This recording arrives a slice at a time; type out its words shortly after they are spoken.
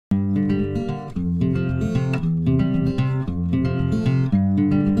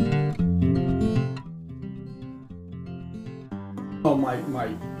my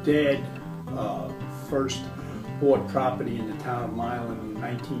dad first bought property in the town of Milan in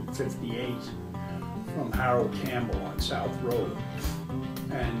 1958 from Harold Campbell on South Road.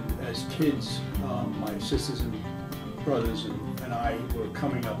 And as kids, my sisters and brothers and I were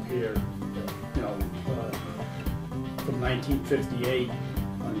coming up here, you know, from 1958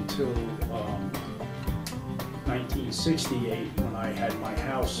 until 1968, when I had my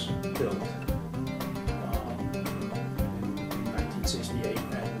house built in 1968,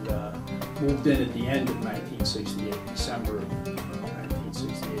 and moved in at the end of 1968, December of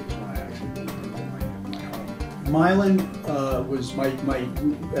 1968 is when I actually moved into my home. Milan was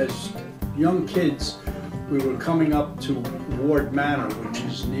as young kids, we were coming up to Ward Manor, which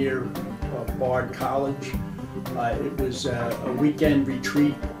is near Bard College. It was a weekend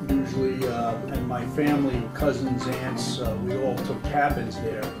retreat usually, and my family, cousins, aunts, we all took cabins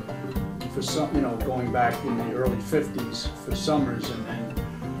there for some, you know, going back in the early 50s for summers. And then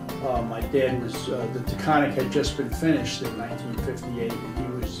my dad was, the Taconic had just been finished in 1958, and he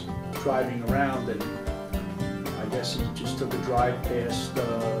was driving around, and I guess he just took a drive past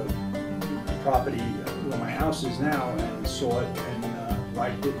the property where my house is now and saw it and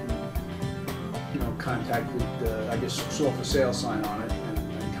liked it. And, you know, contacted, I guess saw for sale sign on it,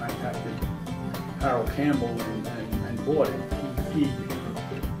 and contacted Harold Campbell and bought it.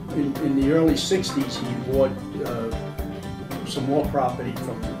 In the early 60s, he bought some more property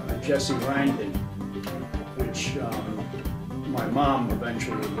from Jesse Langdon, which my mom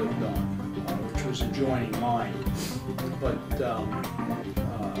eventually lived on, which was adjoining mine. But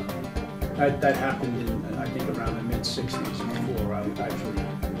that happened in, I think, around the mid-60s before I actually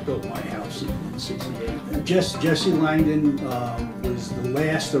built my house in '68. Jesse Langdon was the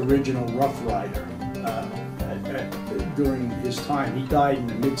last original Rough Rider during his time. He died in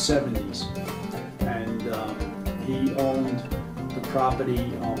the mid-70s, and he owned the property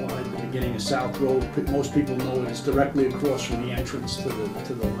at the beginning of South Road. Most people know it is directly across from the entrance to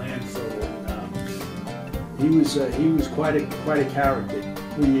the landfill. And he was quite a character.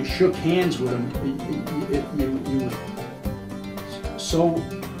 When you shook hands with him, you were so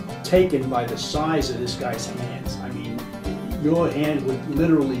taken by the size of this guy's hands. I mean, your hand would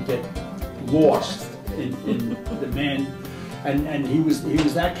literally get lost in the man, and he was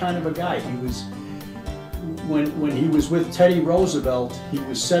that kind of a guy. He was, when he was with Teddy Roosevelt, he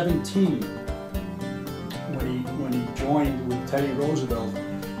was 17 when he joined with Teddy Roosevelt,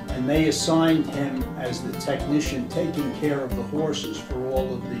 and they assigned him as the technician taking care of the horses for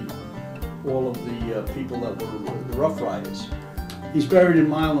all of the people that were the Rough Riders. He's buried in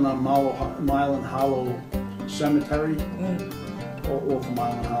Milan on Milan Hollow Cemetery, off of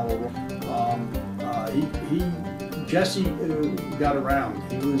Milan Hollow. Jesse got around.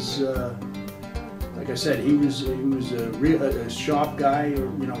 He was, like I said, he was a sharp guy.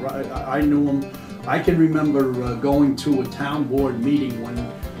 You know, I knew him. I can remember going to a town board meeting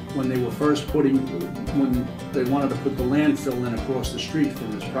when they were first when they wanted to put the landfill in across the street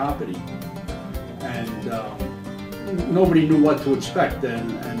from his property, and nobody knew what to expect then.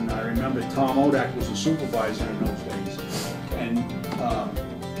 And I remember Tom Odak was a supervisor in those days, and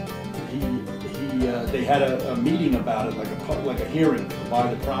they had a meeting about it, like a hearing to buy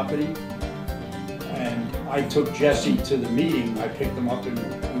the property. And I took Jesse to the meeting. I picked him up and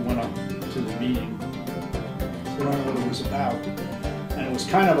we went up to the meeting to learn what it was about. And it was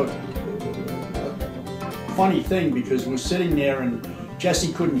kind of a funny thing because we're sitting there and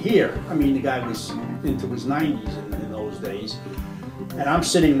Jesse couldn't hear. I mean, the guy was into his 90s in those days. And I'm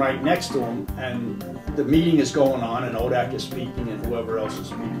sitting right next to him, and the meeting is going on, and Odak is speaking, and whoever else is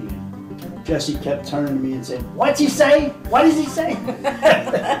speaking. Jesse kept turning to me and saying, "What's he say? What does he say?"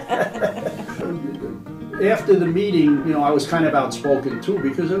 After the meeting, you know, I was kind of outspoken too,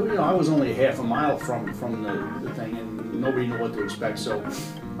 because, you know, I was only half a mile from the thing, and nobody knew what to expect. So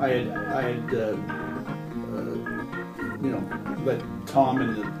I had you know, let Tom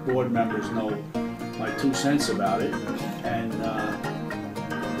and the board members know my 2 cents about it. And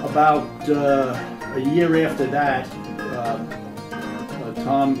about a year after that,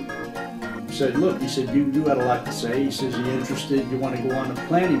 Tom said, "Look," he said, you had a lot to say. He says, "Are you interested? You want to go on the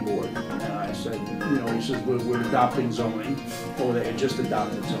planning board?" And I said, you know, he says, we're adopting zoning, or they had just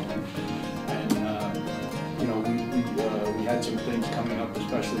adopted zoning. And, you know, we had some things coming up,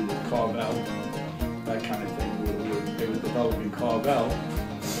 especially with Carvel, that kind of thing. They were developing Carvel.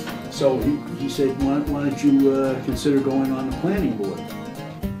 So he said, why don't you consider going on the planning board?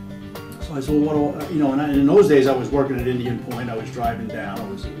 So I said, well, what do I, you know, and in those days I was working at Indian Point. I was driving down. It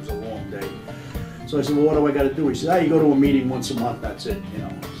was a long day. So I said, well, what do I got to do? He said, you go to a meeting once a month. That's it, you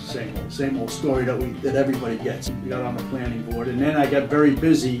know. same old story that everybody gets. We got on the planning board, and then I got very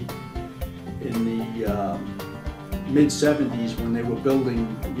busy in the mid-70s when they were building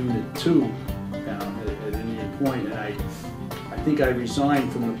Unit 2 down at Indian Point, and I think I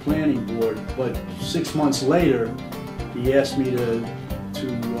resigned from the planning board, but 6 months later, he asked me to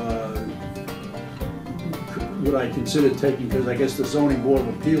what I considered taking, because I guess the zoning board of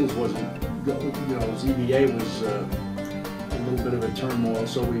appeals wasn't, ZBA was a little bit of a turmoil,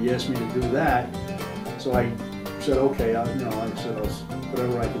 so he asked me to do that. So I said, okay,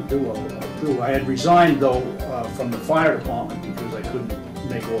 whatever I can do, I'll do. I had resigned though from the fire department because I couldn't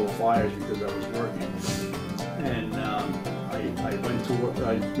make all the fires because I was working, and I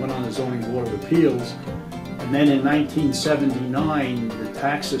went on the zoning board of appeals, and then in 1979 the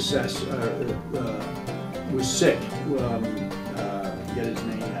tax assessor was sick. I forget his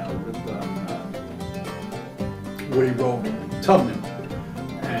name now. Woody Rowe, Tubman,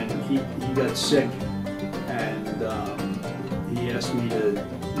 and he got sick, and he asked me to,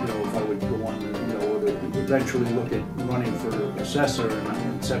 if I would go on, eventually look at running for assessor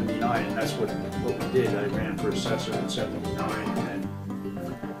in '79, and that's what we did. I ran for assessor in '79, and then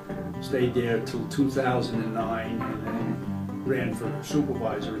stayed there till 2009, and then ran for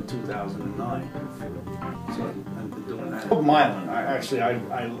supervisor in 2009. So I've been doing that. Milan.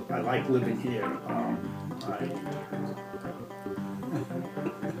 I like living here.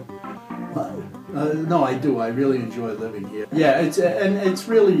 No, I do. I really enjoy living here. Yeah, it's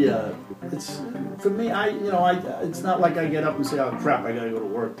really it's for me. It's not like I get up and say, "Oh crap, I got to go to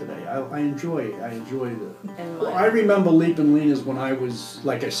work today." I enjoy the. Well, I remember Leapin' Lena's when I was,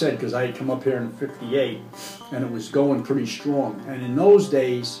 like I said, because I had come up here in '58, and it was going pretty strong. And in those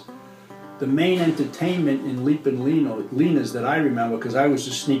days, the main entertainment in Leapin' Lena's that I remember, because I was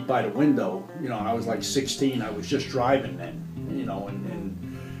just sneak by the window. I was like 16. I was just driving then.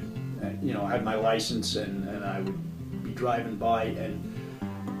 I had my license, and I would be driving by, and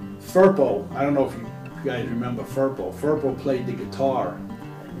Furpo, I don't know if you guys remember Furpo. Furpo played the guitar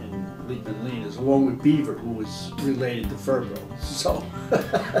in Leapin' Lena's, along with Beaver, who was related to Furpo. So,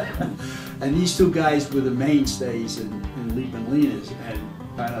 and these two guys were the mainstays in Leapin' Lena's, and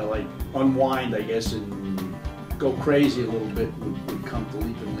kind of like unwind, I guess, and go crazy a little bit would come to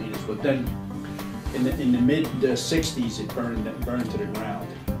Leapin' Lena's. But then in the mid '60s, it burned to the ground.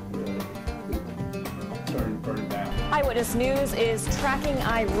 Burned down. Eyewitness News is tracking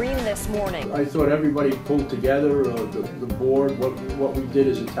Irene this morning. I thought everybody pulled together, the board. What we did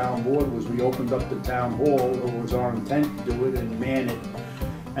as a town board was we opened up the town hall. It was our intent to do it and man it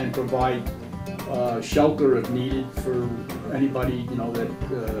and provide shelter if needed for anybody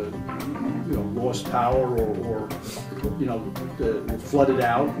that lost power or flooded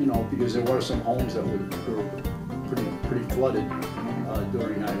out. Because there were some homes that were pretty flooded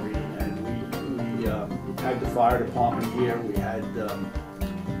during Irene. We had the fire department here, we had the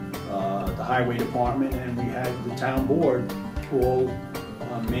highway department, and we had the town board all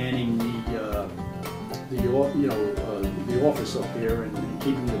manning the office up here and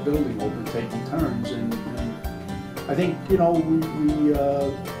keeping the building open, taking turns, and I think we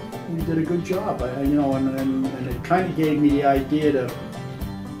did a good job. And it kind of gave me the idea to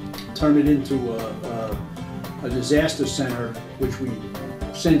turn it into a disaster center, which we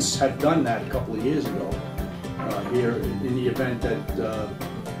since have done that a couple of years ago here in the event that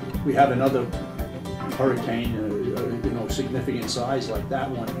we have another hurricane, significant size like that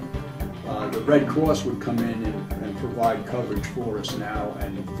one. The Red Cross would come in and provide coverage for us now,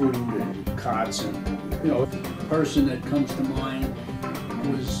 and food and cots, and the person that comes to mind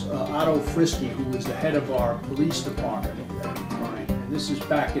was Otto Frisky, who was the head of our police department at the time. And this is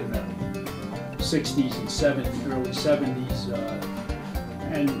back in the 60s and 70s, early 70s.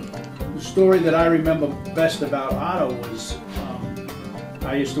 And the story that I remember best about Otto was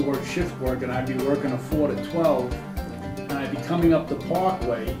I used to work shift work, and I'd be working a 4 to 12, and I'd be coming up the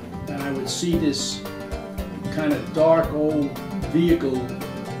Parkway, and I would see this kind of dark old vehicle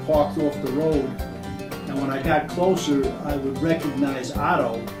parked off the road. And when I got closer, I would recognize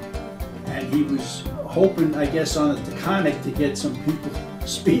Otto, and he was hoping, I guess, on the Taconic to get some people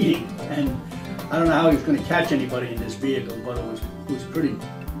speeding. And I don't know how he was going to catch anybody in this vehicle, but it was pretty.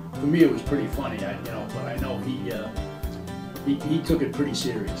 For me, it was pretty funny. But I know he took it pretty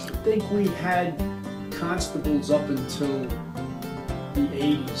serious. I think we had constables up until the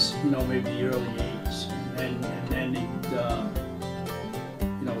 80s, maybe the early 80s, and then it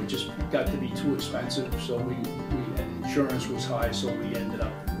just got to be too expensive. So and insurance was high, so we ended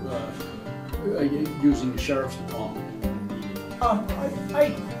up using the sheriff's department.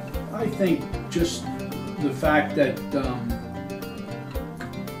 I think just the fact that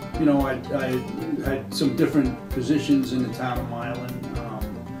you know, I had some different positions in the town of Milan,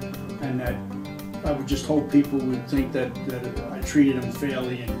 and that I would just hope people would think that I treated them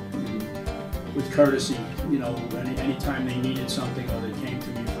fairly and with courtesy. You know, anytime they needed something or they came to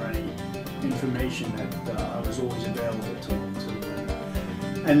me for any information, that I was always available to them.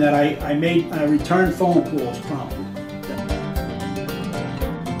 And that I returned phone calls promptly.